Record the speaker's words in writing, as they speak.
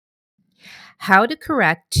How to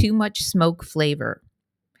correct too much smoke flavor.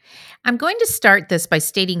 I'm going to start this by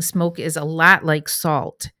stating smoke is a lot like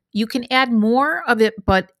salt. You can add more of it,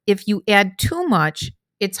 but if you add too much,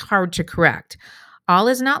 it's hard to correct. All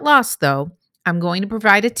is not lost, though. I'm going to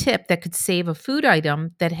provide a tip that could save a food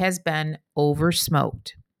item that has been over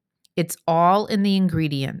smoked. It's all in the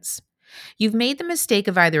ingredients. You've made the mistake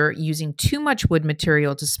of either using too much wood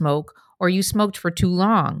material to smoke or you smoked for too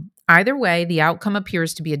long. Either way, the outcome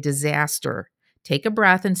appears to be a disaster. Take a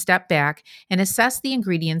breath and step back and assess the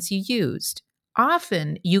ingredients you used.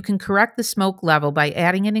 Often, you can correct the smoke level by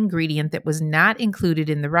adding an ingredient that was not included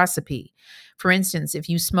in the recipe. For instance, if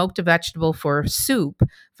you smoked a vegetable for soup,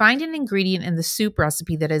 find an ingredient in the soup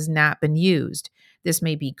recipe that has not been used. This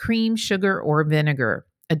may be cream, sugar, or vinegar.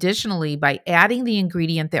 Additionally, by adding the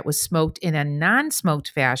ingredient that was smoked in a non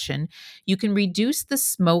smoked fashion, you can reduce the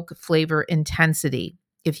smoke flavor intensity.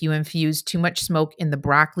 If you infuse too much smoke in the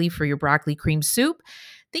broccoli for your broccoli cream soup,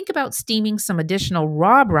 think about steaming some additional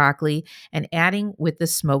raw broccoli and adding with the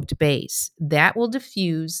smoked base. That will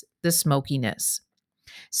diffuse the smokiness.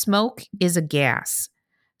 Smoke is a gas.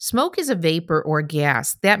 Smoke is a vapor or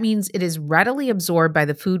gas. That means it is readily absorbed by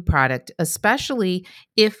the food product, especially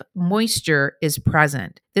if moisture is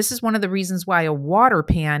present. This is one of the reasons why a water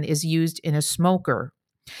pan is used in a smoker.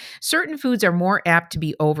 Certain foods are more apt to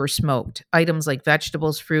be over smoked. Items like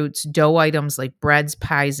vegetables, fruits, dough items like breads,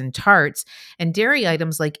 pies, and tarts, and dairy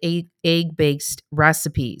items like egg based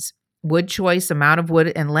recipes. Wood choice, amount of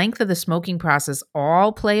wood, and length of the smoking process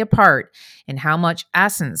all play a part in how much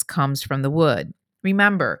essence comes from the wood.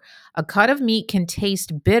 Remember, a cut of meat can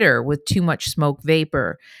taste bitter with too much smoke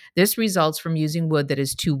vapor. This results from using wood that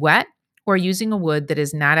is too wet or using a wood that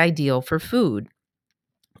is not ideal for food.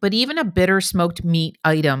 But even a bitter smoked meat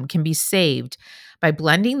item can be saved by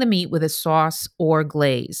blending the meat with a sauce or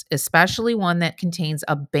glaze, especially one that contains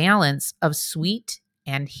a balance of sweet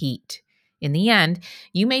and heat. In the end,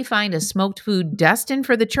 you may find a smoked food destined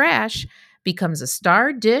for the trash becomes a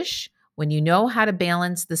star dish when you know how to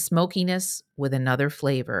balance the smokiness with another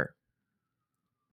flavor.